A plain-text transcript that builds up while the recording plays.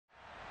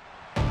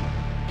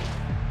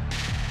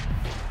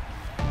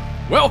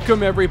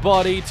Welcome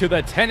everybody to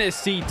the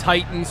Tennessee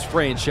Titans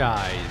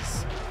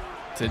franchise.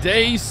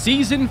 Today,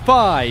 Season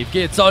 5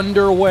 gets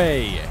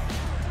underway.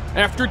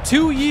 After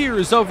 2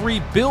 years of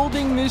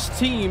rebuilding this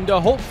team to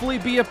hopefully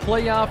be a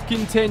playoff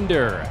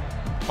contender,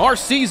 our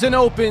season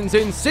opens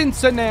in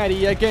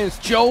Cincinnati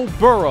against Joe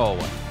Burrow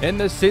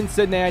and the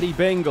Cincinnati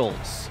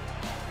Bengals.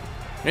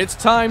 It's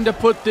time to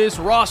put this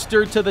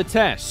roster to the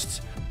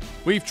test.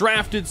 We've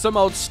drafted some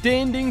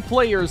outstanding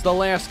players the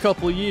last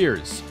couple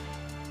years.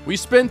 We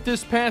spent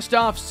this past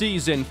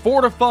offseason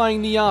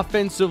fortifying the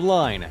offensive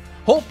line,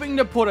 hoping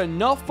to put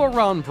enough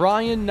around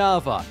Brian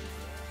Nava.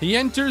 He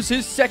enters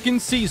his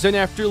second season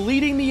after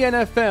leading the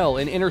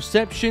NFL in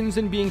interceptions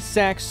and being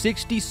sacked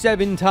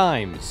 67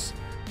 times.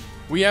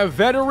 We have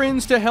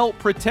veterans to help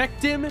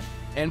protect him,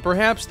 and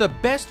perhaps the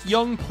best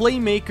young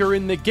playmaker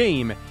in the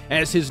game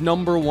as his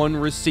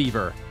 #1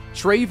 receiver.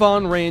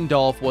 Trayvon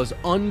Randolph was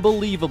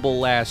unbelievable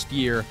last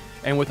year,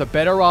 and with a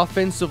better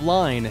offensive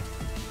line,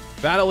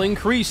 that'll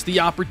increase the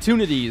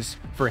opportunities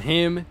for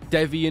him,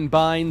 Devian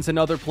Bynes, and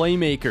other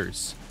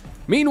playmakers.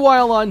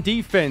 Meanwhile, on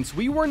defense,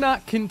 we were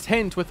not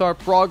content with our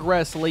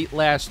progress late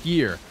last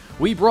year.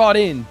 We brought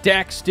in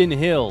Daxton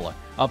Hill,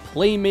 a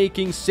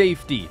playmaking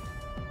safety,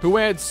 who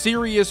adds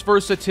serious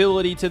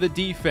versatility to the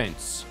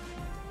defense.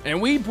 And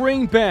we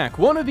bring back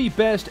one of the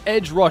best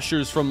edge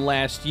rushers from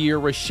last year,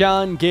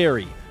 Rashawn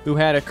Gary, who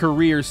had a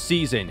career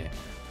season.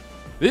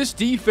 This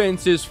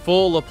defense is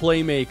full of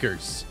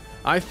playmakers.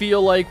 I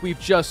feel like we've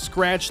just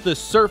scratched the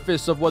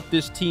surface of what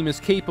this team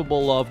is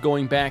capable of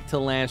going back to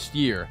last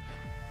year.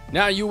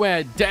 Now you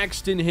add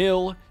Daxton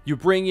Hill, you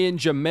bring in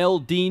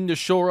Jamel Dean to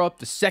shore up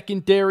the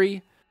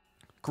secondary.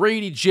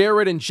 Grady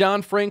Jarrett and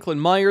John Franklin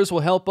Myers will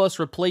help us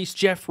replace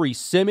Jeffrey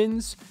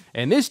Simmons.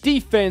 And this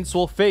defense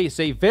will face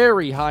a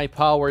very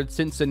high-powered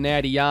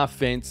Cincinnati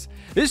offense.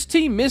 This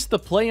team missed the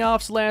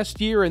playoffs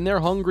last year and they're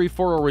hungry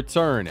for a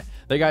return.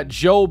 They got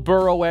Joe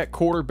Burrow at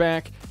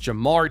quarterback,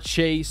 Jamar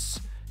Chase,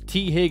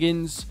 T.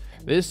 Higgins.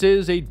 This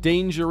is a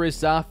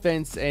dangerous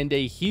offense and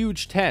a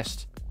huge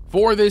test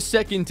for this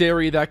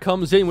secondary that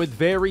comes in with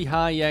very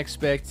high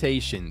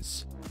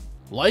expectations.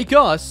 Like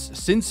us,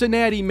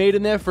 Cincinnati made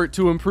an effort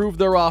to improve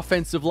their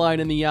offensive line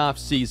in the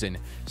offseason,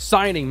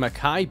 signing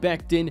Mekhi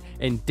Becton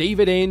and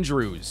David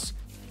Andrews.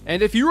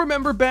 And if you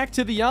remember back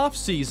to the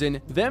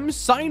offseason, them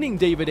signing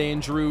David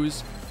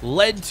Andrews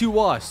led to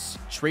us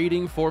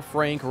trading for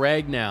Frank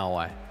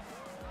Ragnow.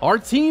 Our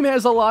team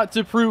has a lot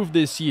to prove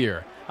this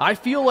year. I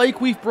feel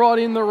like we've brought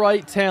in the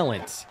right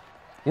talent.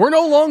 We're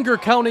no longer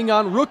counting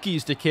on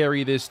rookies to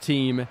carry this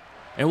team,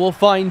 and we'll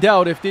find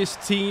out if this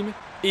team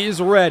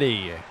is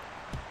ready.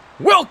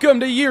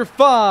 Welcome to year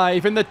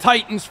 5 in the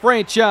Titans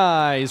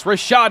franchise.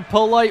 Rashad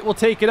Polite will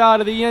take it out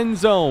of the end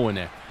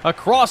zone,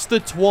 across the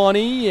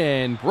 20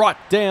 and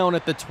brought down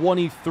at the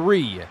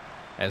 23,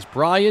 as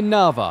Brian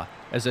Nava,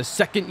 as a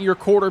second-year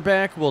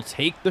quarterback, will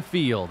take the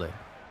field.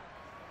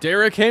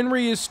 Derrick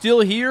Henry is still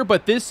here,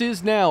 but this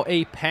is now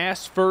a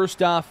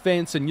pass-first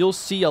offense, and you'll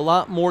see a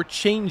lot more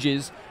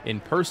changes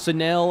in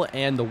personnel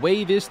and the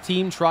way this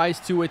team tries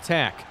to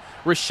attack.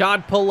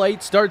 Rashad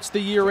Polite starts the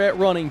year at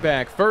running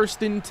back.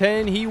 1st and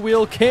 10, he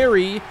will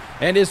carry,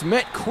 and is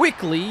met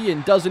quickly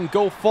and doesn't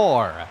go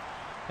far.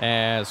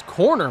 As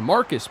corner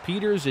Marcus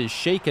Peters is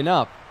shaken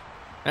up.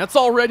 That's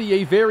already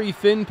a very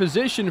thin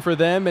position for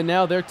them, and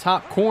now their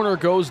top corner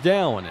goes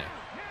down.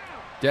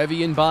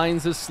 Devian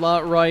Bynes is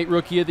slot right.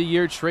 Rookie of the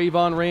Year,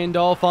 Trayvon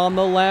Randolph on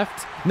the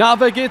left.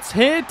 Nava gets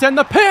hit, and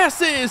the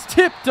pass is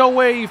tipped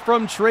away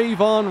from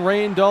Trayvon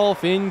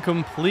Randolph.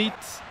 Incomplete.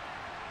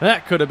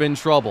 That could have been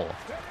trouble.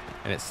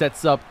 And it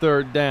sets up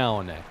 3rd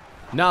down.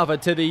 Nava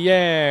to the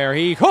air.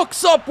 He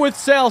hooks up with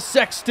Sal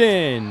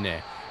Sexton.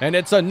 And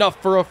it's enough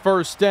for a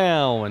 1st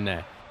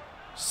down.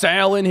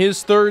 Sal in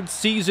his 3rd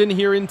season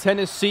here in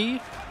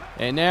Tennessee.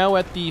 And now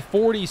at the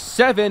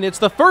 47, it's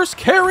the first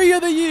carry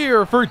of the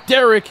year for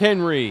Derrick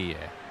Henry.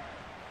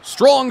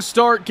 Strong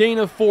start, gain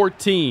of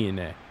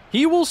 14.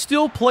 He will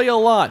still play a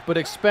lot, but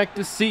expect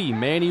to see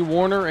Manny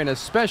Warner and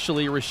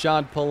especially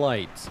Rashad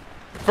Polite.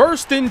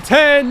 1st and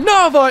 10,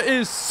 Nava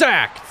is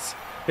sacked.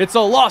 It's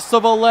a loss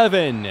of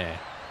 11.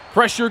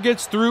 Pressure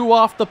gets through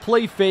off the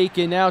play fake,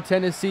 and now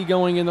Tennessee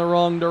going in the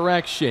wrong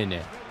direction.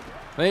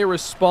 They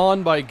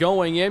respond by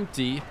going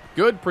empty.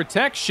 Good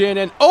protection,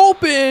 and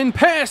open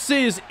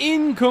passes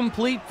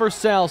incomplete for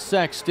Sal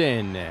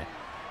Sexton.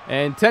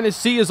 And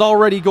Tennessee is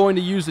already going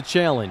to use a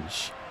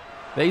challenge.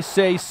 They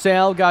say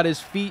Sal got his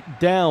feet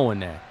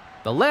down.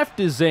 The left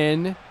is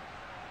in.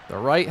 The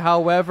right,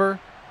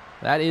 however,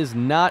 that is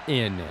not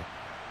in.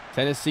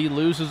 Tennessee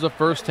loses the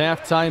first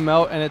half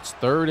timeout, and it's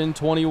 3rd and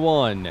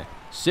 21.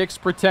 6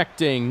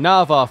 protecting.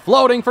 Nava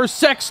floating for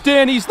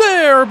Sexton. He's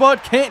there,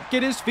 but can't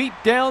get his feet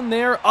down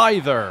there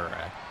either.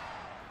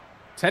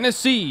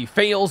 Tennessee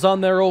fails on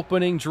their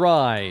opening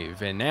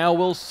drive, and now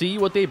we'll see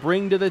what they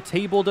bring to the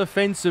table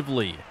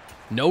defensively.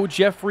 No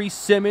Jeffrey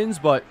Simmons,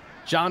 but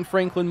John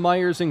Franklin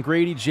Myers and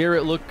Grady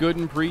Jarrett look good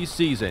in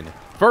preseason.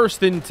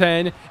 1st and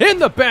 10 in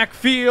the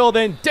backfield,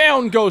 and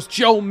down goes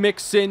Joe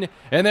Mixon,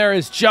 and there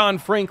is John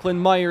Franklin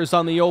Myers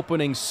on the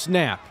opening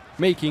snap.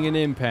 making an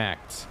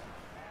impact.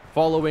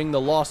 Following the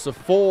loss of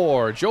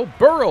 4, Joe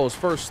Burrow's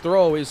first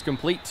throw is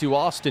complete to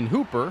Austin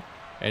Hooper,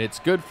 and it's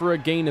good for a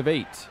gain of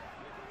 8.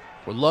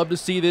 Would love to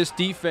see this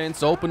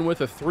defense open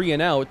with a 3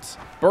 and out.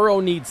 Burrow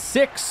needs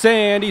 6,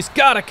 and he's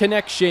got a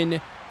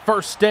connection.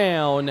 First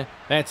down.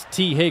 That's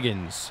T.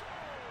 Higgins.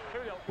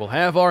 We'll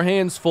have our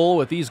hands full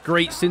with these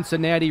great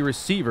Cincinnati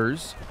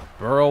receivers.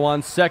 Burrow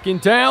on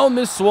second down.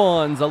 This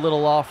one's a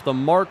little off the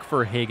mark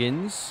for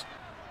Higgins.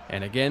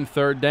 And again,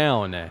 third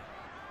down.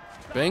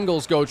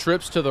 Bengals go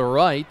trips to the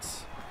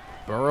right.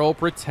 Burrow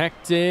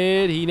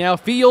protected. He now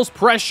feels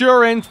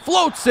pressure and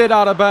floats it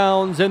out of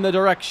bounds in the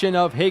direction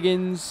of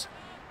Higgins.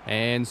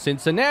 And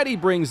Cincinnati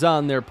brings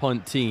on their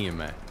punt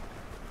team.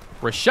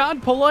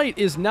 Rashad Polite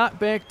is not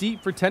back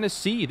deep for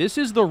Tennessee. This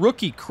is the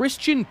rookie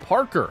Christian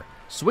Parker.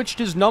 Switched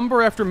his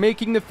number after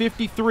making the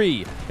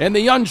 53. And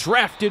the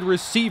undrafted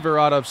receiver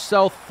out of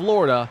South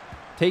Florida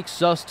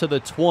takes us to the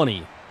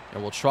 20.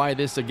 And we'll try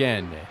this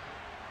again.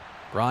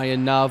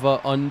 Brian Nava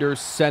under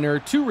center.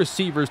 2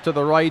 receivers to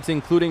the right,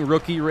 including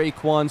rookie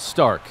Raekwon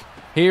Stark.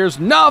 Here's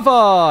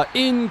Nava.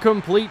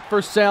 Incomplete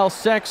for Sal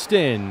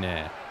Sexton.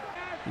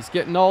 He's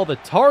getting all the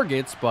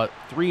targets, but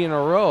 3 in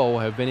a row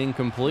have been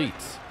incomplete.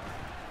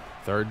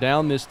 Third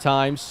down this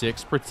time.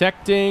 6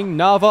 protecting.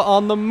 Nava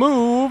on the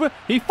move.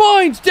 He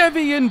finds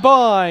Devian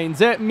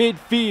Bynes at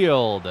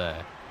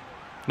midfield.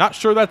 Not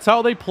sure that's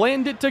how they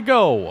planned it to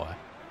go,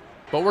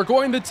 but we're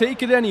going to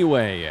take it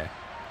anyway.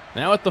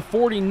 Now at the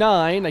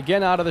 49,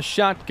 again out of the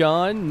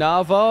shotgun,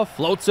 Nava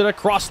floats it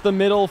across the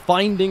middle,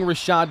 finding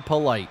Rashad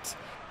Polite.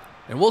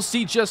 And we'll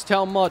see just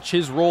how much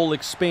his role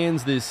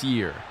expands this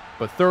year.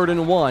 But 3rd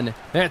and 1,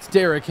 that's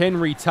Derrick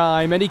Henry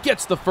time, and he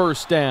gets the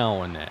first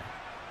down.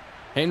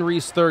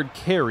 Henry's 3rd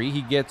carry,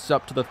 he gets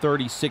up to the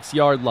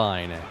 36-yard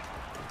line.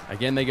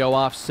 Again, they go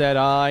offset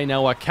I.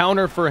 Now a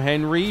counter for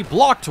Henry,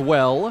 blocked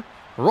well,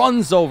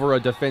 runs over a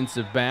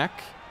defensive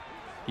back.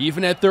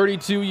 Even at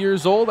 32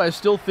 years old, I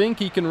still think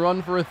he can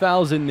run for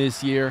 1,000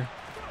 this year.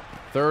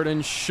 3rd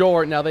and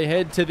short, now they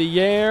head to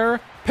the air.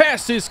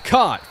 Pass is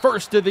caught,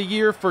 first of the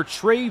year for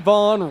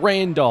Trayvon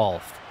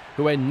Randolph,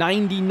 who had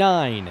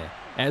 99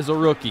 as a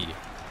rookie.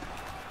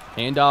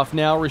 Handoff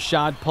now,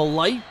 Rashad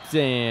Polite,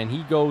 and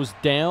he goes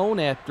down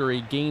after a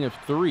gain of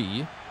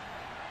 3.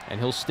 And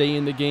he'll stay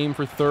in the game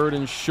for 3rd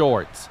and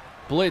short.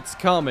 Blitz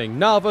coming,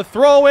 Nava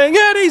throwing,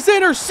 and he's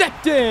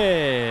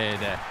intercepted!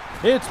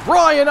 It's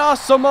Brian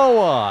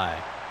Asamoah,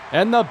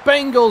 and the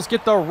Bengals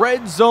get the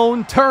red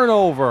zone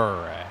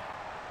turnover.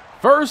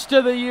 First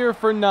of the year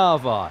for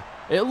Nava.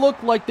 It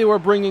looked like they were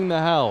bringing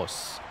the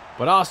house,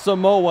 but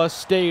Asamoah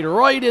stayed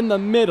right in the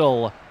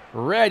middle,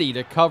 ready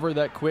to cover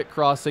that quick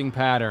crossing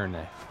pattern.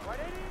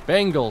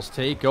 Bengals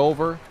take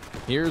over.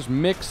 Here's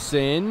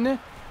Mixon,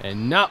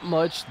 and not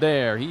much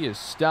there. He is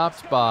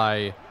stopped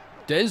by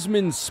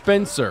Desmond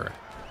Spencer.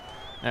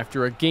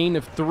 After a gain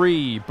of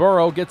 3,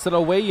 Burrow gets it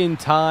away in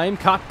time.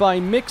 Caught by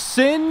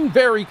Mixon.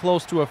 Very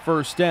close to a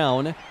first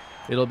down.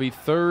 It'll be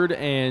 3rd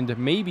and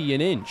maybe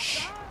an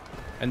inch.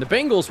 And the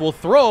Bengals will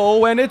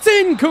throw, and it's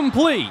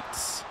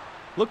incomplete.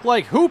 Looked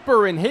like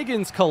Hooper and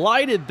Higgins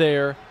collided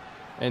there,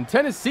 and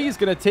Tennessee's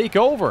going to take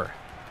over.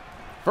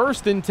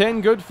 1st and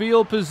 10, good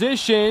field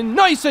position.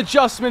 Nice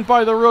adjustment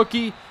by the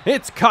rookie.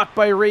 It's caught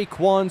by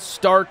Raekwon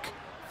Stark.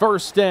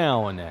 First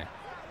down.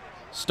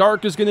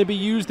 Stark is going to be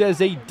used as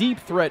a deep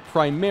threat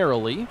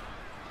primarily.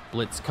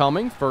 Blitz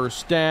coming,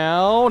 first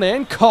down,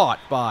 and caught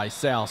by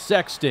Sal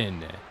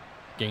Sexton.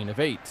 Gain of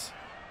 8.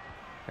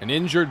 An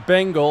injured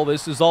Bengal.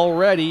 This is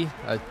already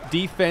a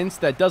defense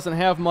that doesn't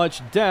have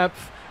much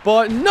depth,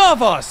 but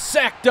Nava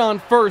sacked on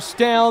first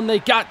down. They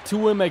got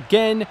to him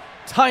again,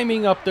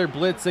 timing up their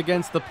blitz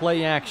against the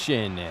play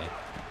action.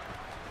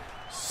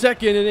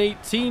 2nd and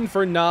 18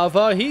 for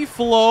Nava. He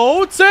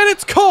floats, and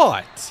it's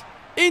caught.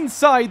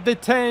 Inside the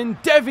 10,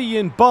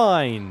 Devian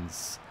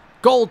Bynes.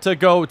 Goal to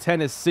go,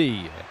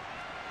 Tennessee.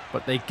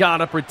 But they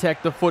gotta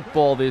protect the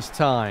football this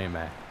time.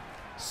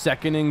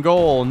 2nd and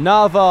goal.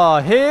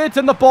 Nava hit,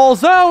 and the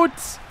ball's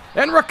out.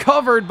 And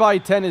recovered by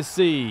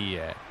Tennessee.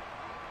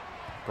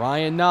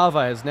 Brian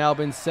Nava has now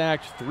been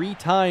sacked 3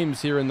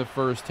 times here in the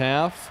first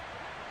half.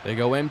 They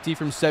go empty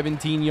from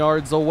 17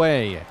 yards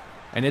away.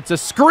 And it's a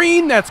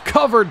screen that's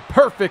covered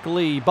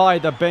perfectly by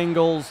the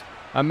Bengals.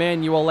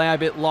 Emmanuel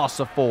Abbott, loss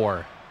of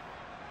 4.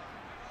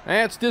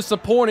 That's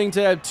disappointing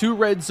to have 2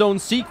 red zone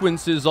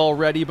sequences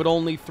already, but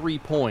only 3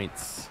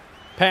 points.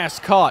 Pass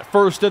caught,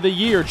 first of the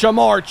year,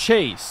 Jamar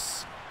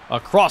Chase.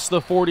 Across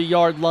the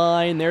 40-yard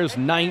line, there's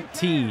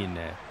 19.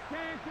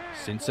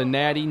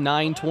 Cincinnati,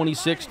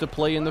 9:26 to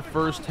play in the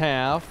first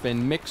half,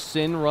 and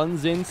Mixon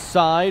runs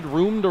inside,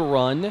 room to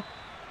run,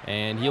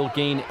 and he'll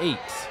gain 8.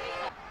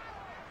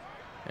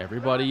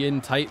 Everybody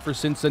in tight for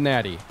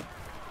Cincinnati.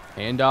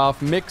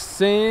 Handoff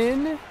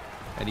Mixon,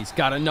 and he's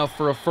got enough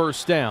for a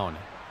first down.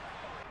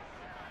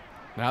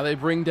 Now they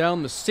bring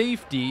down the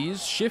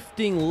safeties,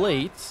 shifting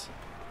late.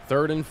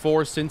 3rd and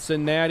 4,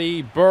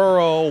 Cincinnati.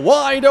 Burrow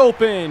wide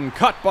open,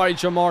 cut by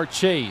Jamar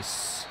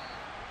Chase.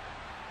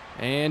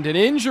 And an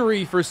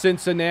injury for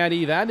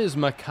Cincinnati. That is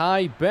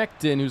Mekhi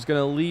Becton, who's going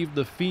to leave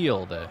the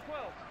field.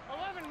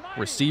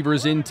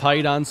 Receivers in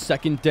tight on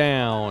second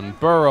down.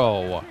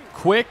 Burrow,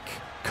 quick,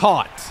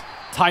 caught.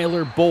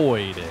 Tyler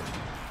Boyd,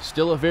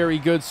 still a very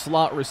good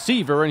slot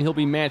receiver, and he'll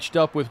be matched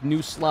up with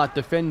new slot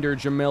defender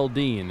Jamel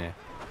Dean.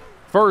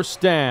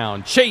 First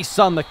down, Chase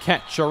on the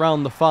catch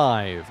around the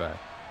 5.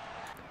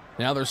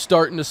 Now they're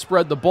starting to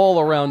spread the ball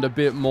around a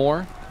bit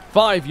more.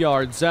 5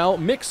 yards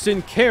out,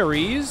 Mixon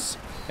carries,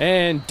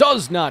 and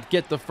does not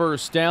get the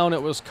first down.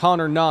 It was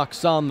Connor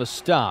Knox on the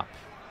stop.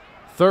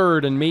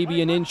 3rd and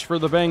maybe an inch for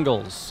the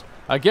Bengals.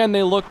 Again,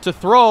 they look to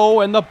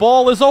throw, and the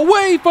ball is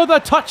away for the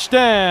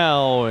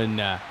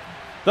touchdown.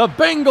 The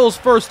Bengals'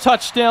 first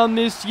touchdown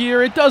this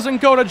year. It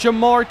doesn't go to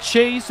Jamar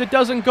Chase. It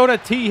doesn't go to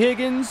T.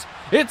 Higgins.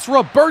 It's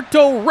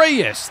Roberto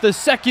Reyes, the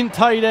second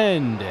tight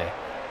end.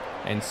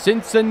 And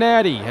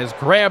Cincinnati has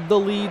grabbed the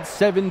lead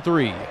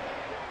 7-3.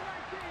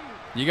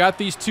 You got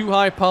these two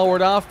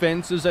high-powered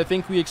offenses. I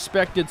think we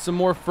expected some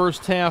more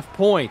first-half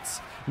points.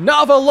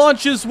 Nava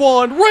launches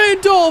one.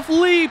 Randolph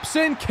leaps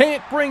and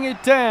can't bring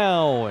it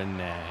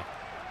down.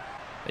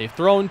 They've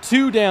thrown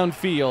 2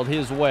 downfield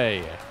his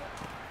way.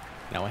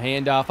 Now a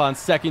handoff on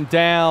second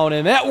down,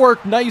 and that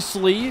worked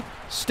nicely.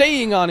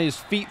 Staying on his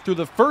feet through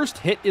the first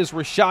hit is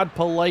Rashad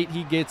Polite.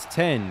 He gets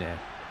 10.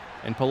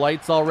 And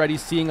Polite's already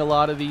seeing a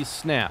lot of these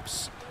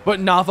snaps. But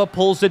Nava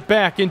pulls it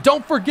back, and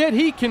don't forget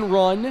he can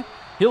run.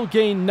 He'll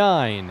gain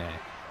 9.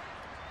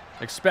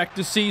 Expect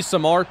to see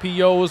some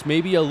RPOs,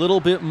 maybe a little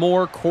bit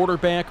more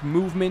quarterback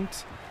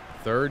movement.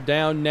 3rd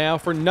down now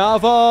for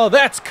Nava.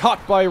 That's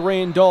caught by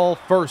Randolph.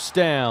 First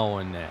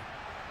down.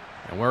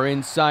 And we're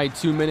inside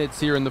 2 minutes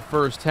here in the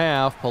first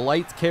half.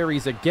 Polite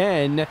carries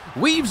again,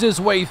 weaves his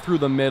way through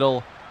the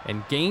middle,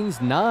 and gains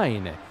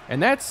 9.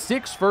 And that's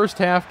 6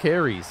 first-half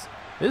carries.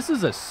 This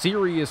is a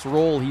serious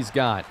role he's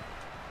got.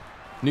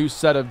 New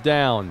set of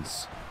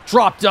downs.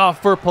 Dropped off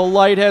for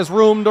Polite, has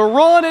room to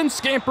run, and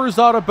scampers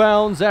out of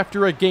bounds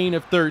after a gain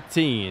of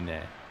 13.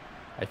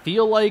 I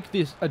feel like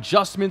the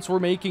adjustments we're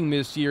making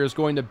this year is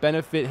going to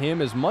benefit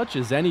him as much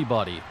as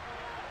anybody.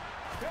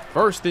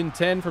 1st and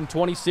 10 from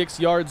 26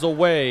 yards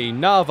away.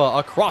 Nava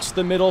across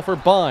the middle for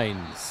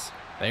Bynes.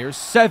 There's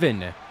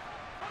 7.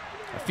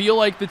 I feel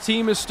like the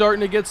team is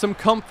starting to get some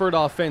comfort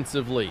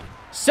offensively.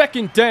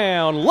 2nd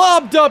down,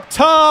 lobbed up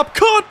top,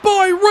 caught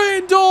by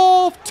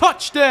Randolph,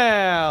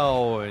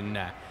 touchdown.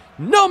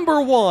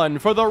 Number 1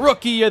 for the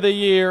Rookie of the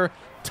Year.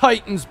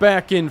 Titans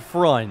back in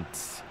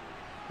front.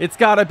 It's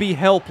got to be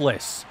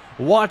helpless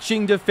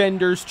watching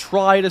defenders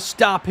try to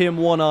stop him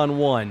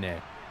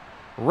one-on-one.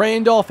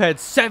 Randolph had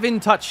 7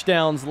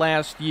 touchdowns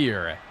last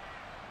year.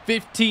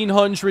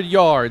 1,500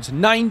 yards,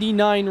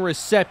 99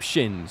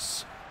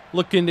 receptions.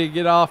 Looking to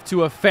get off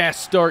to a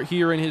fast start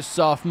here in his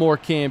sophomore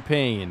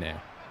campaign.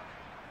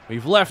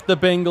 We've left the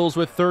Bengals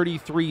with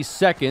 33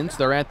 seconds.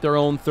 They're at their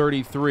own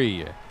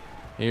 33.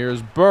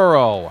 Here's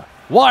Burrow.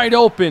 Wide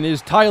open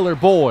is Tyler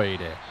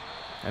Boyd.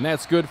 And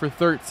that's good for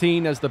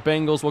 13 as the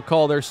Bengals will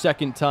call their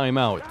 2nd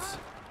timeout.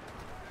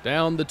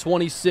 Down to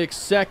 26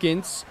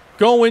 seconds.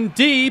 Going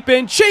deep,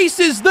 and Chase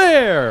is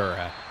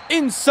there.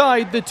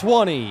 Inside the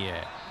 20.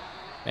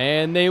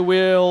 And they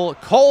will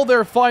call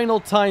their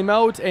final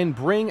timeout and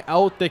bring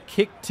out the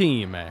kick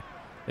team.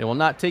 They will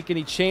not take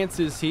any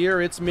chances here.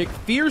 It's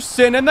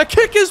McPherson, and the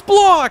kick is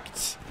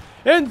blocked.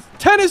 And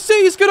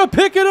Tennessee's going to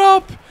pick it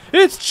up.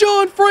 It's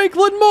John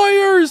Franklin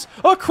Myers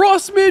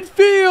across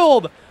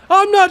midfield.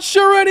 I'm not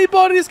sure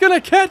anybody's going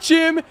to catch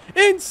him.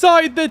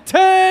 Inside the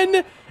 10.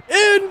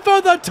 In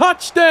for the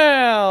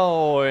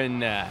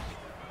touchdown.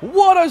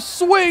 What a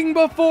swing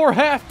before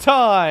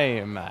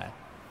halftime.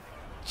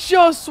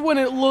 Just when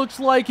it looked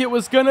like it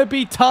was going to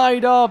be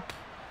tied up.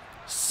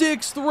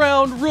 6th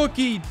round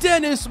rookie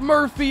Dennis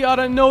Murphy out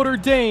of Notre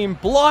Dame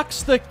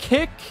blocks the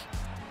kick,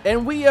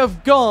 and we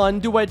have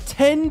gone to a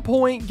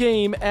 10-point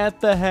game at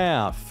the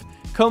half,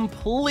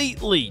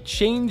 completely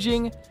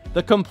changing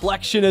the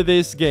complexion of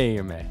this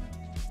game.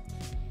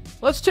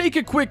 Let's take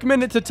a quick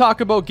minute to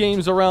talk about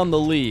games around the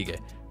league.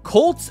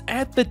 Colts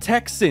at the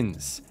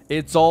Texans.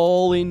 It's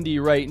all Indy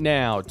right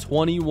now,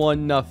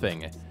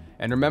 21-0.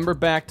 And remember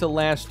back to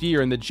last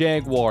year and the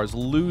Jaguars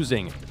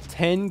losing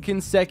 10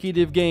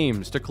 consecutive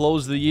games to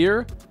close the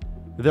year?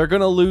 They're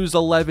going to lose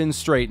 11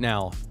 straight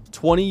now.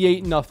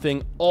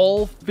 28-0,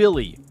 all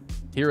Philly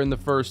here in the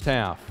first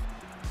half.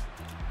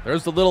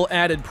 There's a little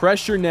added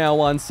pressure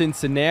now on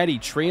Cincinnati,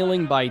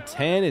 trailing by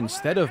 10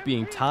 instead of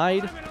being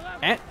tied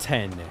at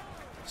 10.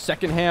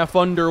 Second half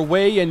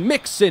underway, and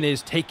Mixon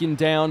is taken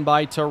down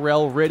by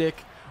Terrell Riddick.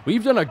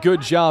 We've done a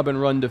good job in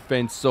run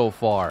defense so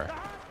far.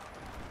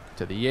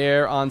 To the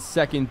air on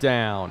 2nd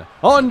down.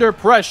 Under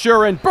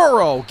pressure, and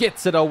Burrow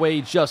gets it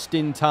away just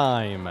in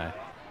time.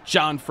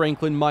 John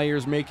Franklin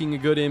Myers making a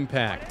good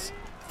impact.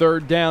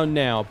 3rd down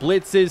now.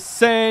 Blitz is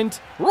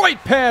sent.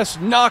 Right past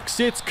Knox.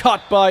 It's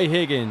caught by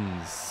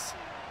Higgins.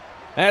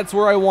 That's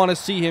where I want to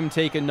see him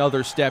take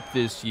another step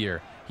this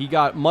year. He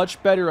got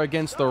much better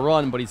against the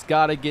run, but he's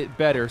got to get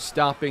better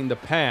stopping the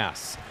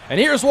pass. And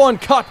here's one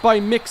caught by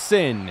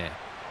Mixon.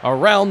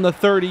 around the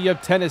 30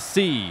 of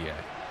Tennessee.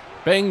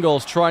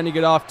 Bengals trying to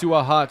get off to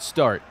a hot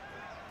start.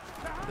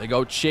 They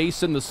go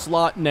Chase in the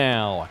slot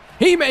now.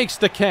 He makes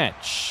the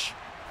catch.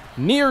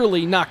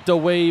 Nearly knocked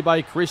away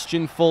by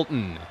Christian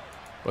Fulton.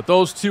 But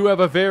those two have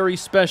a very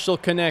special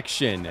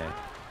connection.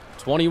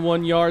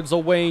 21 yards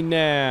away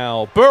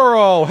now.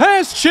 Burrow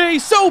has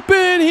Chase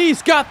open.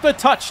 He's got the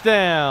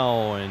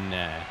touchdown.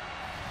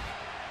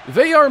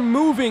 They are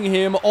moving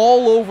him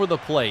all over the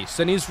place,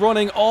 and he's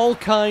running all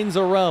kinds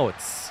of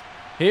routes.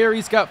 Here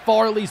he's got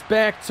Farley's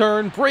back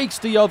turn, breaks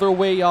the other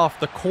way off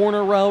the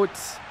corner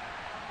route,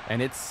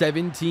 and it's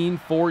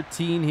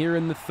 17-14 here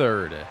in the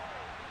third.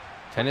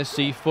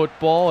 Tennessee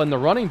football, and the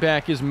running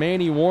back is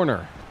Manny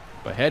Warner.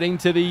 But heading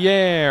to the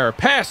air,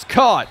 pass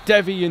caught,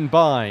 Devian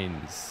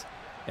Bynes.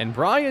 And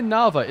Brian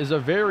Nava is a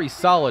very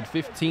solid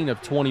 15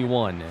 of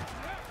 21.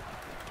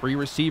 3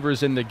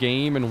 receivers in the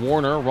game, and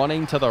Warner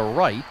running to the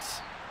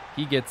right.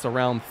 He gets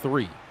around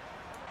 3.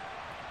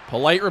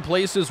 Polite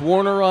replaces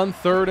Warner on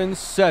 3rd and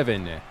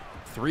 7.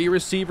 3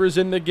 receivers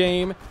in the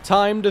game,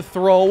 time to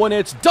throw, and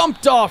it's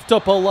dumped off to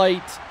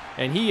Polite,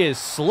 and he is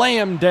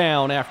slammed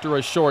down after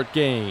a short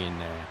gain.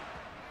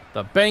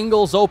 The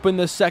Bengals open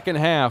the second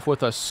half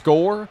with a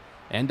score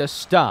and a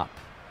stop,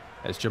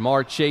 as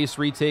Jamar Chase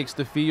retakes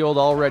the field,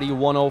 already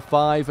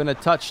 105 and a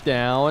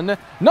touchdown.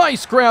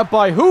 Nice grab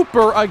by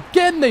Hooper.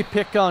 Again, they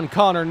pick on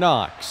Connor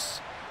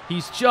Knox.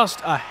 He's just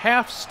a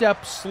half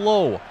step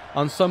slow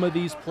on some of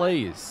these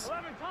plays.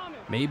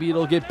 Maybe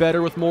it'll get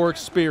better with more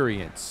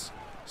experience.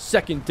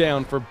 Second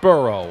down for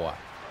Burrow.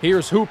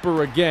 Here's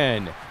Hooper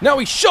again. Now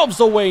he shoves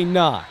away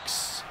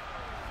Knox.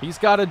 He's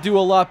got to do a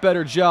lot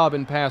better job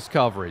in pass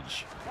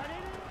coverage.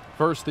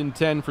 1st and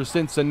 10 for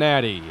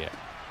Cincinnati.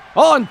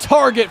 On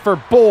target for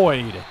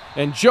Boyd.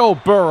 And Joe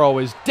Burrow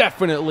is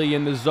definitely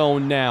in the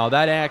zone now.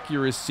 That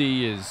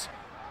accuracy is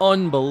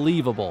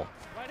unbelievable.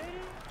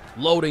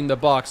 Loading the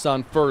box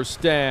on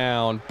 1st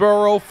down.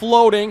 Burrow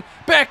floating.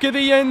 Back of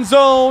the end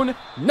zone.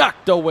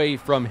 Knocked away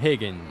from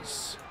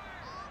Higgins.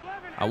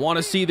 I want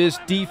to see this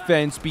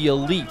defense be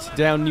elite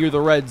down near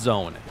the red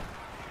zone.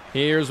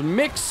 Here's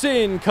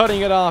Mixon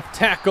cutting it off.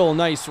 Tackle.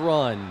 Nice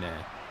run.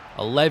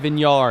 11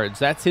 yards.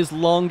 That's his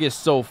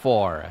longest so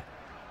far.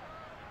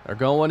 They're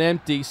going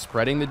empty,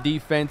 spreading the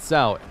defense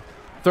out.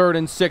 3rd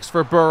and 6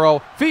 for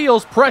Burrow.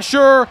 Feels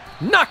pressure.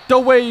 Knocked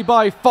away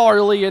by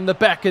Farley in the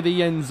back of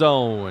the end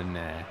zone.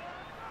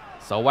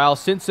 So while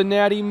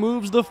Cincinnati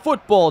moves the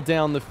football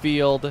down the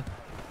field,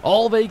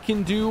 all they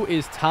can do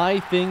is tie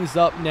things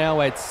up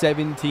now at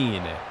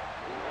 17.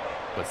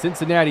 But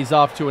Cincinnati's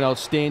off to an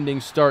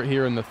outstanding start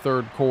here in the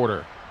 3rd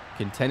quarter.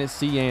 Can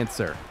Tennessee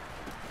answer?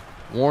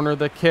 Warner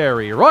the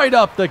carry, right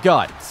up the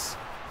guts.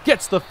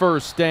 Gets the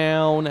 1st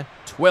down,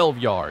 12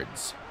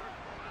 yards.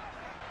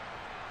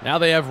 Now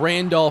they have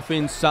Randolph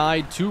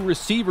inside, 2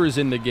 receivers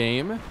in the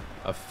game.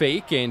 A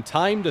fake and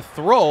time to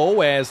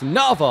throw as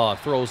Nava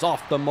throws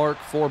off the mark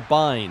for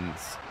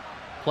Bynes.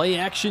 Play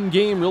action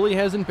game really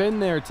hasn't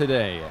been there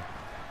today.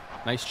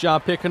 Nice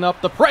job picking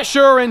up the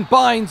pressure, and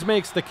Bynes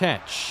makes the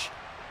catch.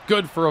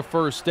 Good for a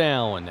 1st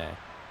down.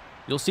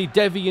 You'll see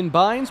Devian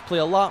Bynes play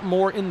a lot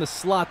more in the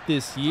slot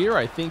this year.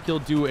 I think he'll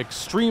do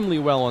extremely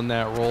well in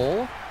that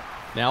role.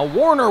 Now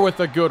Warner with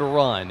a good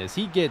run as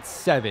he gets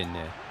 7.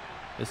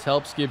 This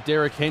helps give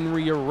Derrick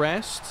Henry a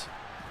rest.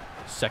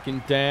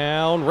 2nd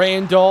down,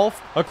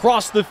 Randolph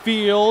across the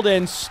field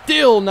and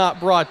still not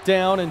brought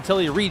down until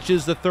he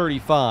reaches the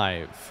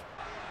 35.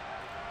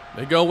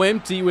 They go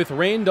empty with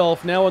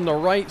Randolph now in the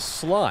right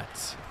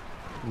slot.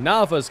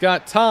 Nava's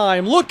got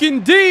time,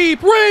 looking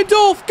deep,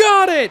 Randolph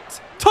got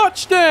it!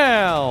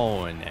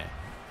 Touchdown!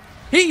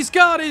 He's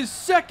got his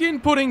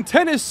 2nd, putting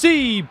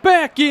Tennessee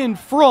back in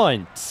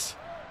front.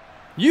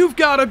 You've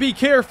got to be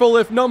careful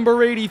if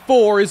number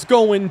 84 is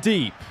going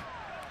deep.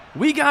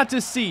 We got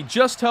to see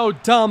just how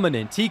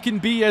dominant he can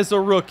be as a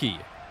rookie.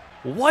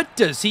 What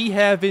does he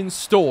have in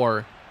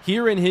store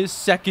here in his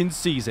 2nd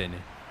season?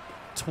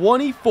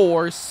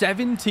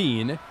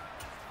 24-17.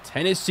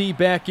 Tennessee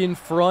back in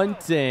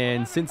front,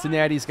 and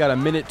Cincinnati's got a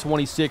minute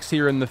 26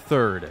 here in the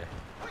 3rd.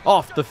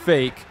 Off the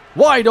fake.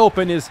 Wide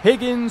open is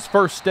Higgins,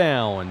 1st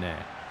down.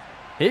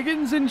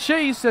 Higgins and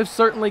Chase have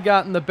certainly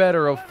gotten the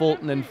better of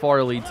Fulton and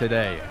Farley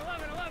today.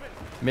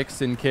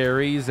 Mixon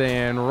carries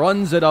and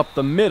runs it up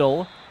the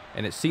middle,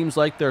 and it seems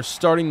like they're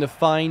starting to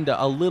find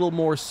a little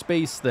more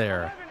space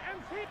there.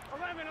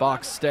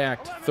 Box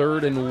stacked,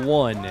 3rd and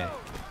 1.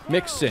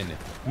 Mixon,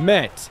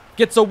 met,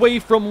 gets away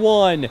from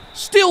 1,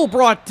 still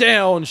brought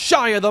down,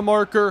 shy of the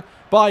marker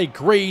by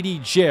Grady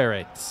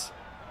Jarrett.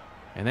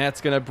 And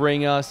that's going to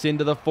bring us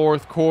into the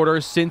 4th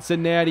quarter.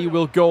 Cincinnati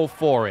will go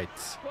for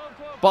it.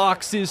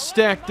 Box is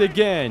stacked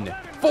again.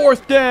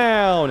 4th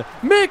down.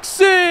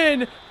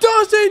 Mixon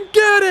doesn't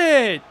get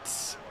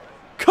it.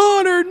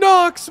 Connor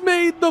Knox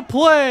made the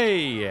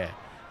play.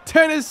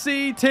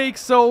 Tennessee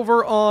takes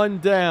over on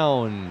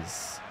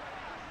downs.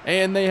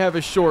 And they have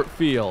a short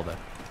field.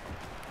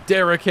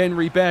 Derrick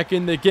Henry back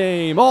in the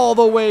game all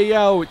the way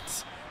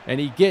out. And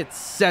he gets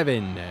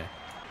 7.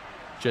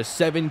 Just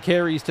 7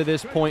 carries to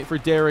this point for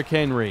Derrick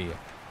Henry.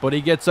 but he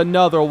gets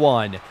another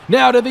one.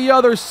 Now to the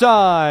other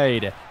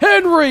side.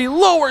 Henry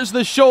lowers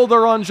the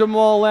shoulder on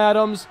Jamal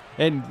Adams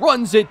and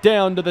runs it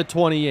down to the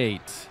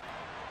 28.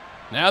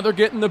 Now they're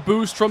getting the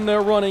boost from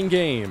their running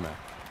game.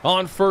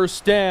 On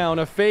first down,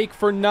 a fake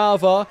for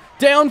Nava.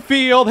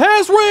 Downfield,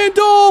 has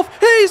Randolph.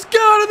 He's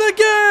got it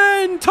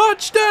again.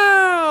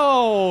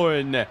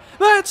 Touchdown.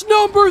 That's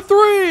number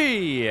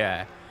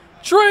 3.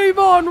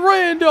 Trayvon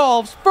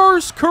Randolph's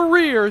first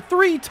career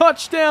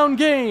 3-touchdown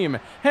game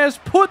has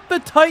put the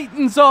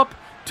Titans up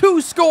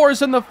 2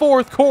 scores in the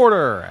fourth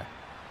quarter.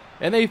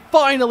 And they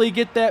finally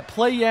get that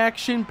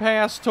play-action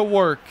pass to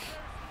work.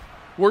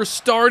 We're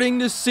starting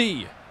to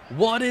see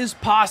what is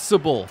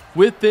possible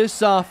with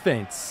this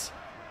offense.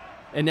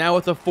 And now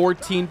with a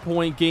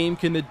 14-point game,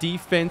 can the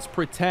defense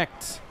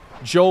protect?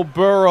 Joe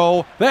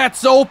Burrow,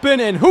 that's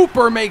open, and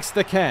Hooper makes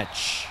the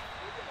catch.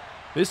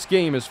 This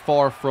game is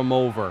far from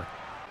over.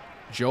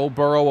 Joe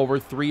Burrow over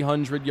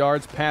 300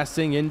 yards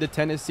passing into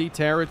Tennessee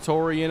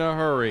territory in a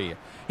hurry.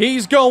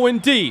 He's going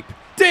deep.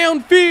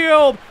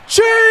 Downfield.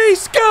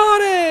 Chase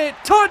got it.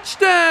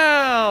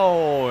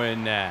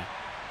 Touchdown.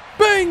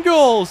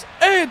 Bengals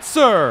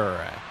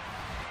answer.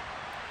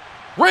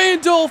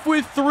 Randolph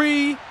with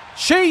 3.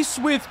 Chase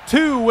with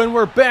 2, and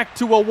we're back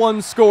to a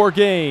 1-score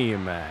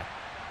game.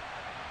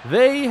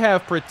 They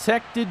have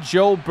protected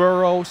Joe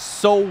Burrow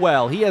so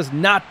well. He has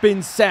not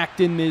been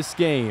sacked in this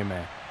game.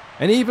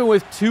 And even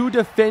with 2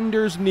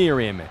 defenders near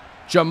him,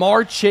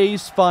 Jamar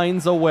Chase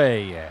finds a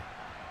way.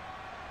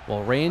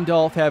 Will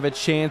Randolph have a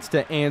chance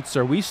to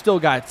answer? We still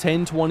got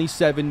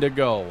 10:27 to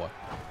go.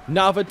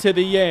 Nava to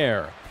the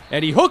air.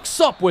 And he hooks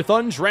up with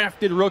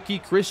undrafted rookie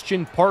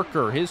Christian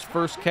Parker. His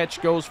first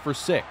catch goes for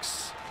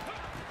 6.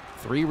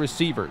 3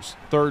 receivers,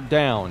 third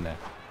down.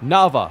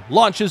 Nava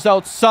launches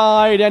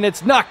outside, and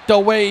it's knocked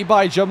away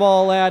by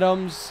Jamal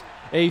Adams.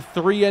 A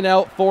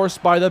 3-and-out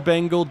forced by the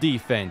Bengal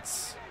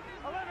defense.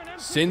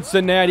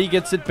 Cincinnati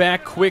gets it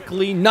back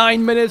quickly.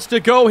 9 minutes to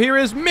go. Here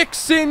is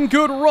Mixon.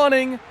 Good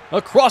running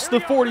across the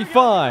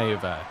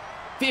 45.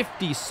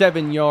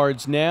 57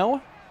 yards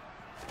now.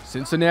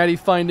 Cincinnati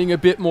finding a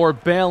bit more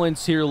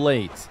balance here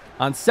late.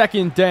 On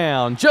second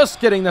down, just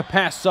getting the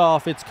pass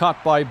off. It's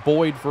caught by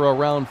Boyd for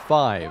around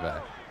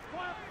 5.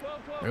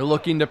 They're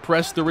looking to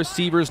press the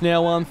receivers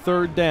now on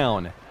third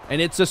down.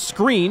 And it's a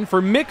screen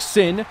for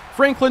Mixon.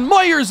 Franklin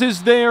Myers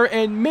is there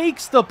and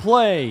makes the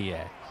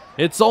play.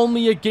 It's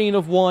only a gain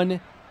of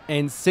 1,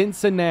 and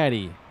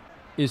Cincinnati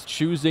is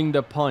choosing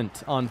to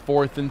punt on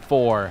 4th and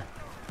 4.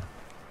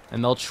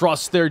 And they'll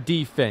trust their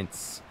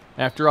defense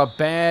after a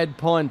bad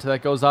punt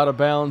that goes out of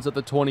bounds at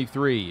the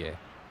 23.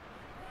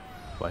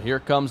 But here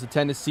comes the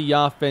Tennessee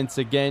offense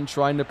again,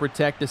 trying to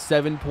protect a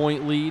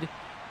 7-point lead.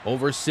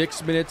 Over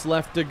 6 minutes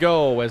left to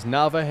go as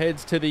Nava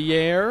heads to the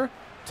air.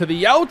 To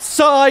the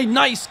outside,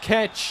 nice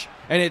catch,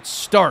 and it's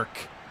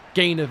Stark.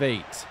 Gain of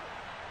 8.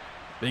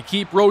 They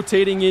keep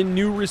rotating in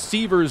new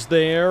receivers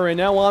there, and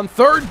now on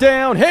third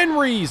down,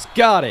 Henry's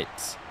got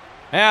it.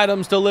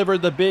 Adams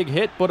delivered the big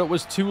hit, but it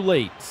was too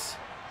late.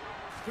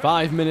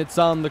 5 minutes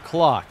on the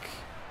clock.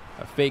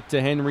 A fake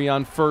to Henry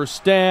on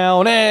first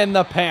down, and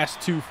the pass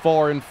too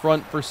far in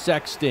front for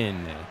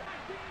Sexton.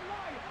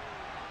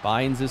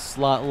 Finds his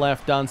slot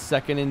left on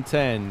 2nd and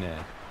 10.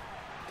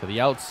 To the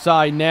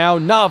outside now.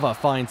 Nava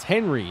finds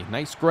Henry.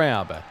 Nice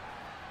grab.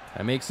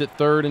 That makes it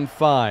 3rd and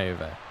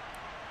 5.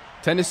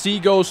 Tennessee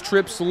goes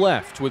trips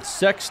left with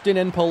Sexton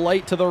and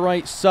Polite to the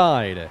right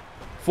side.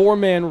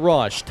 4-man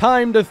rush.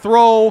 Time to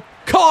throw.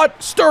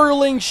 Caught.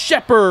 Sterling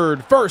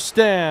Shepard. First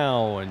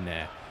down.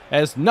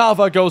 As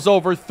Nava goes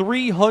over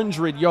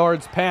 300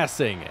 yards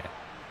passing.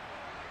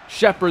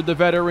 Shepard, the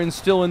veteran,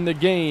 still in the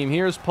game.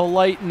 Here's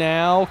Polite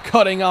now,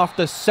 cutting off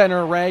the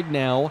center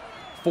Ragnow.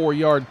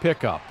 4-yard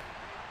pickup.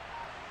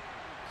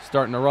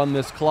 Starting to run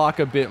this clock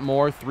a bit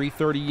more.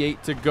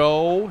 3:38 to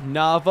go.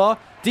 Nava,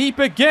 deep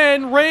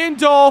again.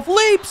 Randolph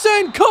leaps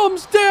and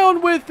comes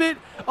down with it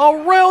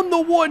around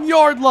the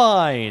 1-yard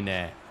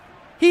line.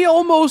 He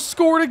almost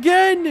scored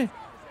again.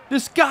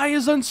 This guy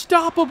is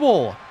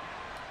unstoppable.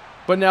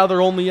 But now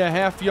they're only a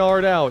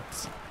half-yard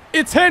out.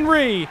 It's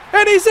Henry,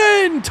 and he's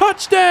in!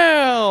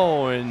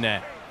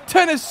 Touchdown!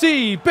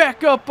 Tennessee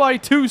back up by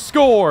 2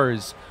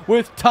 scores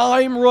with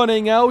time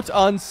running out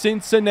on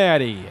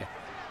Cincinnati.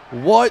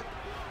 What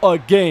a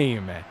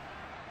game.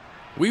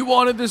 We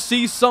wanted to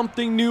see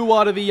something new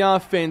out of the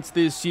offense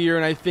this year,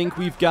 and I think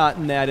we've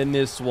gotten that in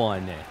this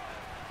one.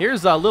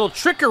 Here's a little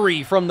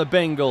trickery from the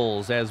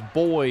Bengals as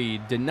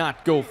Boyd did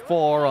not go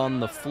far on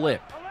the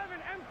flip.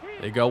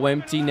 They go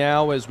empty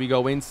now as we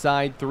go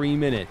inside 3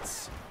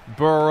 minutes.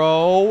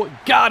 Burrow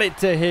got it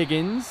to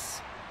Higgins.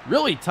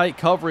 Really tight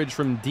coverage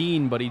from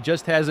Dean, but he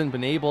just hasn't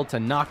been able to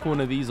knock one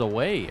of these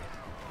away.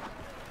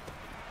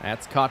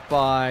 That's caught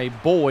by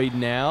Boyd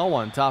now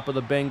on top of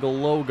the Bengal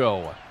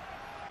logo.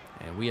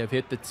 And we have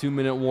hit the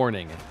 2-minute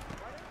warning.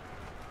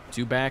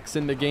 2 backs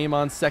in the game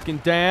on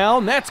second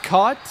down. That's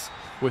caught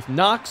with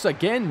Knox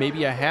again,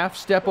 maybe a half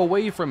step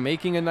away from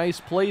making a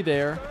nice play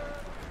there.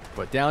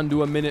 But down to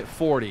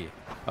 1:40.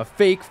 A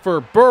fake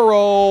for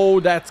Burrow.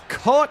 That's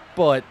caught,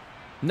 but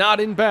Not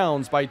in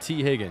bounds by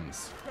T.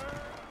 Higgins.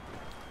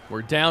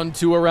 We're down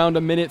to around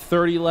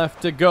 1:30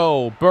 left to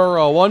go.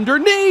 Burrow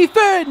underneath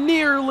and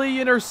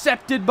nearly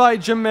intercepted by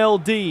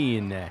Jamel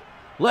Dean.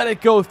 Let it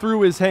go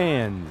through his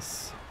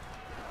hands.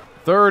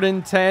 3rd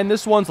and 10.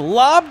 This one's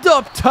lobbed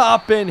up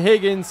top and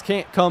Higgins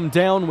can't come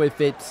down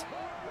with it.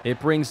 It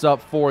brings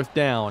up 4th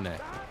down.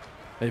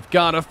 They've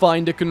got to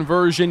find a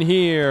conversion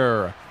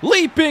here.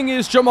 Leaping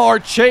is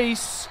Jamar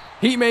Chase.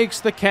 He makes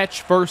the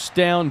catch. 1st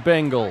down,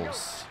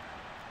 Bengals.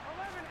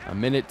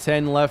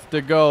 1:10 left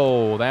to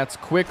go. That's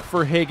quick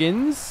for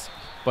Higgins,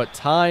 but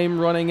time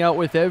running out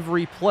with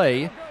every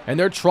play, and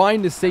they're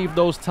trying to save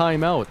those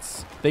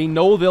timeouts. They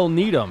know they'll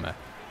need them.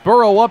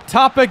 Burrow up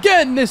top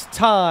again. This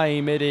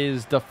time it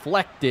is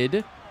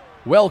deflected.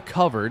 Well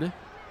covered.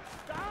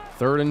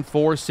 3rd and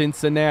 4,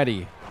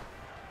 Cincinnati.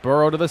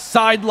 Burrow to the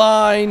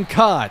sideline.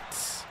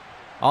 Caught.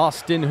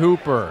 Austin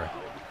Hooper.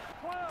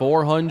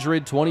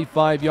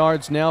 425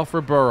 yards now for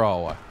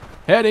Burrow.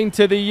 Heading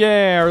to the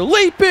air.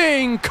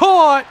 Leaping.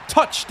 Caught.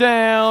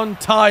 Touchdown.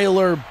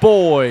 Tyler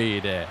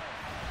Boyd.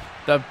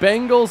 The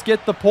Bengals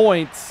get the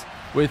points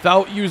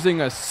without using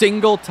a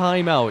single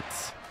timeout.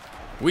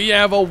 We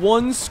have a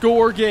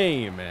 1-score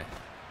game.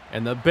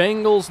 And the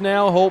Bengals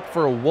now hope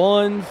for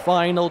one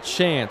final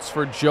chance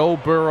for Joe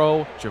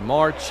Burrow,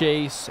 Jamar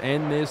Chase,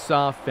 and this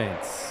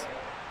offense.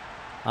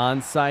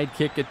 Onside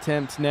kick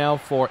attempt now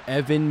for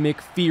Evan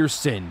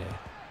McPherson.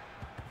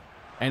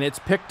 And it's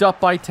picked up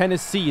by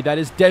Tennessee. That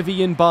is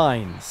Devian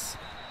Bynes.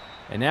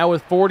 And now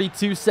with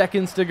 42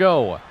 seconds to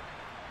go,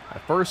 a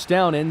 1st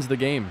down ends the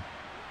game.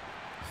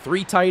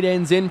 3 tight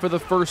ends in for the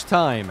first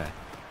time.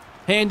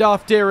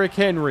 Handoff Derrick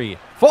Henry.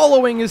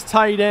 Following his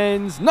tight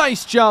ends.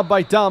 Nice job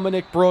by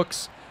Dominic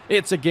Brooks.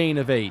 It's a gain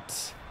of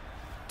 8.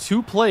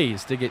 2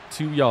 plays to get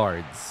 2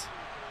 yards.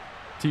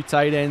 2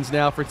 tight ends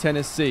now for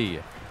Tennessee.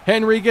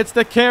 Henry gets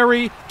the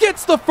carry,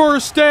 gets the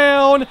 1st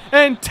down,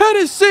 and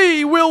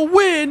Tennessee will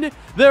win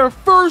their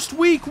first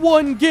Week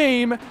 1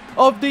 game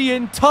of the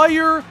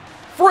entire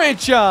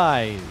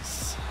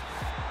franchise.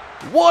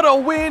 What a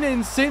win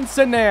in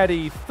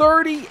Cincinnati,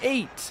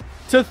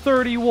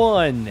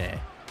 38-31.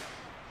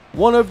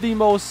 One of the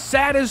most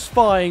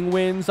satisfying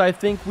wins I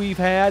think we've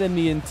had in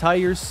the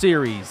entire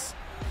series.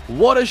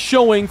 What a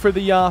showing for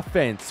the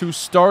offense, who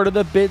started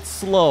a bit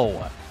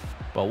slow.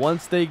 But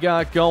once they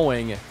got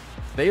going,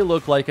 they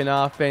look like an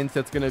offense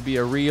that's going to be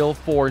a real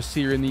force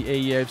here in the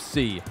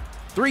AFC.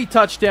 3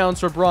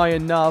 touchdowns for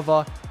Brian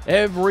Nava.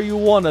 Every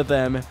one of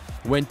them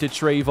went to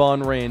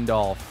Trayvon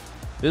Randolph.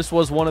 This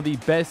was one of the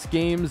best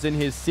games in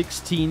his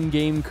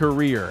 16-game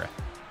career.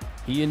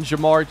 He and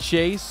Jamar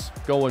Chase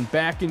going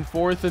back and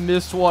forth in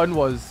this one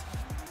was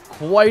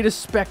quite a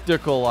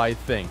spectacle, I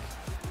think.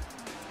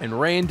 And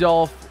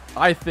Randolph,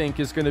 I think,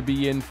 is going to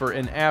be in for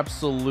an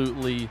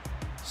absolutely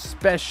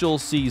special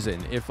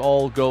season if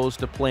all goes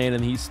to plan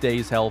and he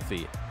stays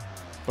healthy.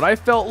 But I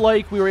felt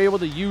like we were able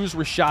to use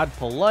Rashad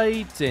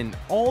Polite and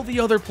all the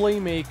other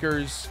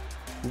playmakers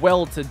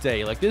well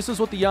today. Like, this is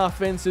what the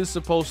offense is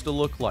supposed to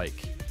look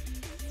like.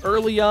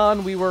 Early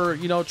on, we were,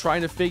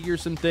 trying to figure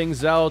some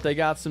things out. They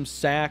got some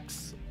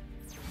sacks.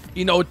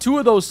 2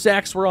 of those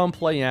sacks were on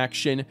play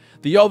action.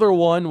 The other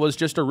one was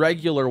just a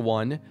regular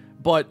one.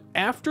 But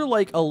after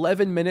like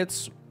 11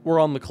 minutes were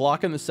on the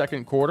clock in the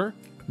 2nd quarter,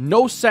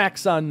 no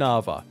sacks on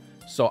Nava.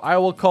 So I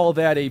will call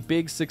that a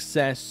big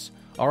success.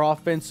 Our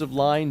offensive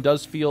line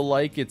does feel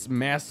like it's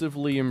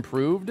massively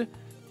improved.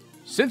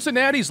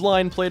 Cincinnati's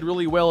line played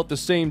really well at the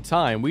same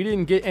time. We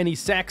didn't get any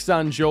sacks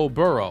on Joe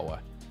Burrow.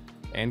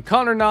 And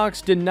Connor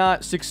Knox did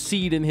not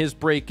succeed in his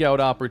breakout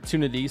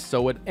opportunity,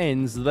 so it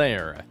ends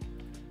there.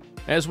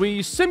 As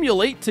we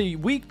simulate to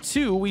Week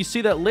 2, we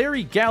see that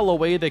Larry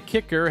Galloway, the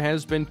kicker,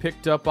 has been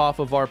picked up off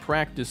of our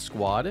practice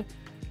squad.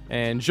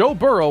 And Joe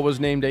Burrow was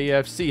named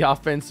AFC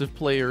Offensive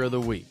Player of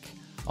the Week,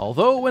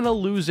 although in a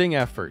losing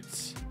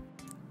effort.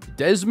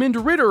 Desmond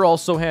Ridder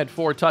also had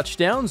 4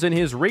 touchdowns in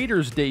his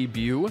Raiders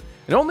debut,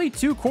 and only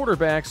 2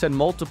 quarterbacks had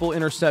multiple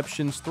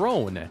interceptions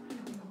thrown.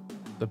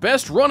 The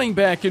best running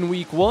back in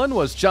Week 1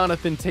 was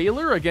Jonathan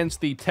Taylor against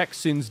the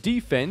Texans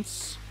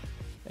defense.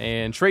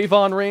 And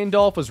Trayvon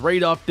Randolph was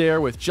right up there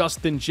with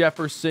Justin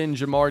Jefferson,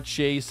 Jamar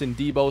Chase, and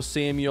Deebo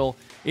Samuel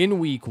in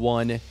Week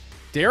 1.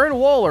 Darren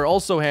Waller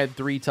also had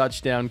 3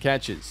 touchdown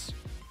catches.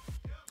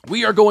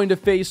 We are going to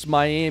face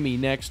Miami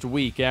next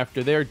week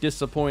after their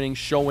disappointing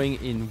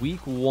showing in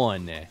Week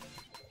 1.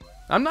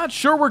 I'm not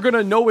sure we're going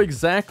to know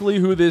exactly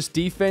who this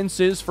defense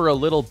is for a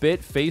little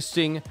bit,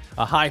 facing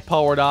a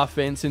high-powered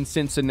offense in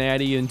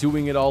Cincinnati and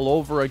doing it all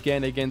over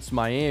again against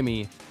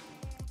Miami.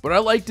 But I'd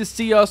like to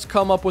see us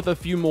come up with a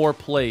few more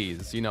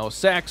plays.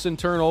 Sacks and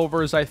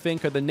turnovers, I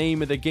think, are the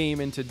name of the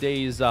game in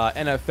today's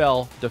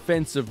NFL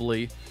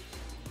defensively.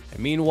 And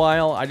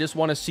meanwhile, I just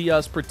want to see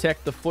us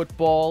protect the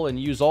football and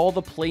use all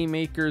the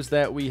playmakers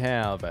that we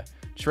have.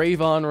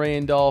 Trayvon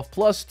Randolph,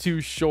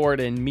 +2 short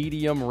and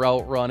medium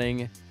route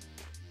running.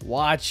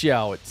 Watch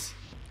out.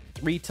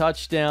 3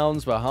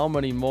 touchdowns, but how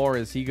many more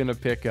is he going to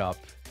pick up?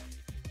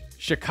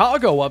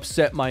 Chicago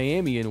upset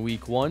Miami in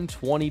Week 1,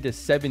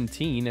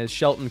 20-17, as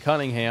Shelton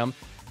Cunningham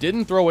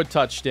didn't throw a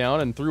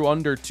touchdown, and threw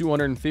under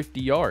 250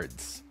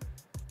 yards.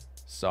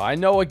 So I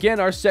know, again,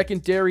 our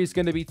secondary is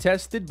going to be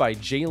tested by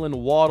Jalen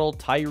Waddle,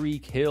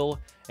 Tyreek Hill,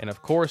 and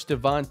of course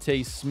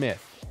Devontae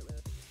Smith.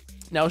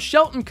 Now,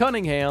 Shelton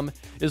Cunningham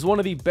is one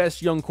of the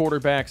best young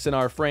quarterbacks in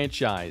our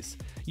franchise.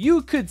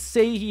 You could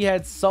say he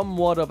had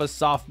somewhat of a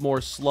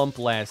sophomore slump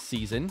last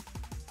season.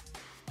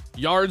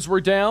 Yards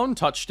were down,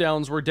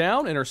 touchdowns were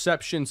down,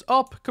 interceptions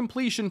up,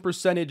 completion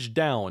percentage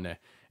down.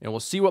 And we'll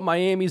see what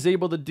Miami's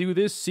able to do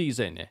this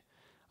season.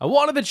 I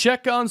wanted to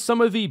check on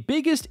some of the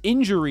biggest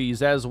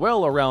injuries as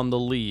well around the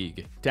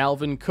league.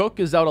 Dalvin Cook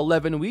is out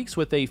 11 weeks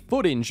with a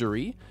foot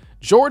injury.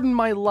 Jordan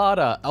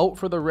Mailata out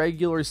for the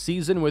regular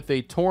season with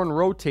a torn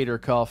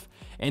rotator cuff.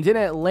 And in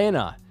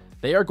Atlanta,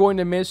 they are going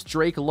to miss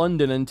Drake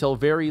London until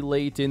very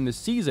late in the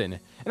season.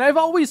 And I've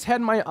always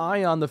had my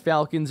eye on the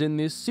Falcons in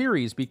this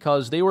series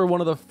because they were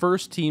one of the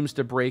first teams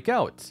to break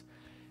out.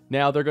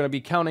 Now they're going to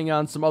be counting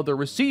on some other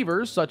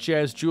receivers such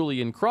as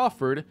Julian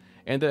Crawford,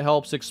 and that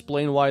helps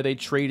explain why they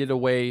traded for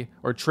Jalen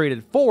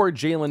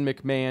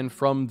McMahon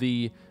from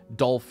the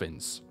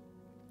Dolphins.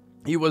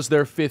 He was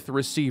their 5th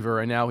receiver,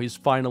 and now he's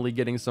finally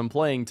getting some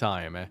playing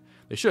time.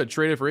 They should have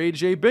traded for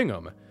A.J.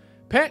 Bingham.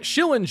 Pat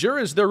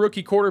Schillinger is their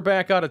rookie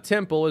quarterback out of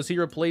Temple as he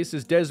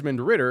replaces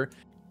Desmond Ridder.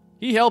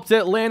 He helped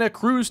Atlanta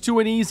cruise to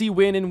an easy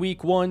win in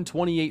Week 1,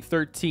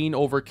 28-13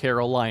 over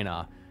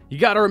Carolina. You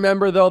got to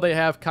remember, though, they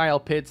have Kyle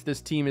Pitts.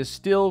 This team is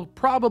still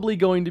probably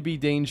going to be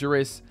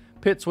dangerous.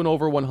 Pitts went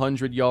over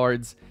 100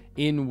 yards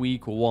in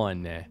Week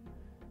 1.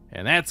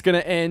 And that's going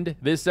to end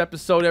this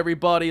episode,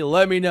 everybody.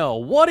 Let me know,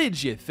 what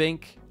did you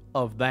think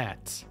of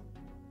that?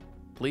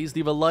 Please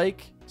leave a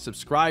like,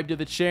 subscribe to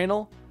the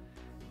channel,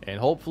 and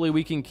hopefully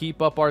we can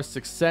keep up our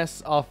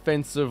success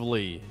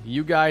offensively.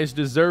 You guys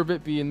deserve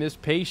it, being this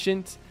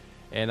patient,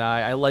 and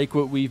I like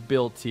what we've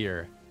built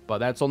here. But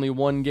that's only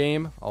one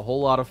game, a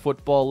whole lot of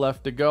football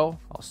left to go.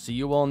 I'll see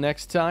you all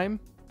next time.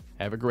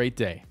 Have a great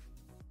day.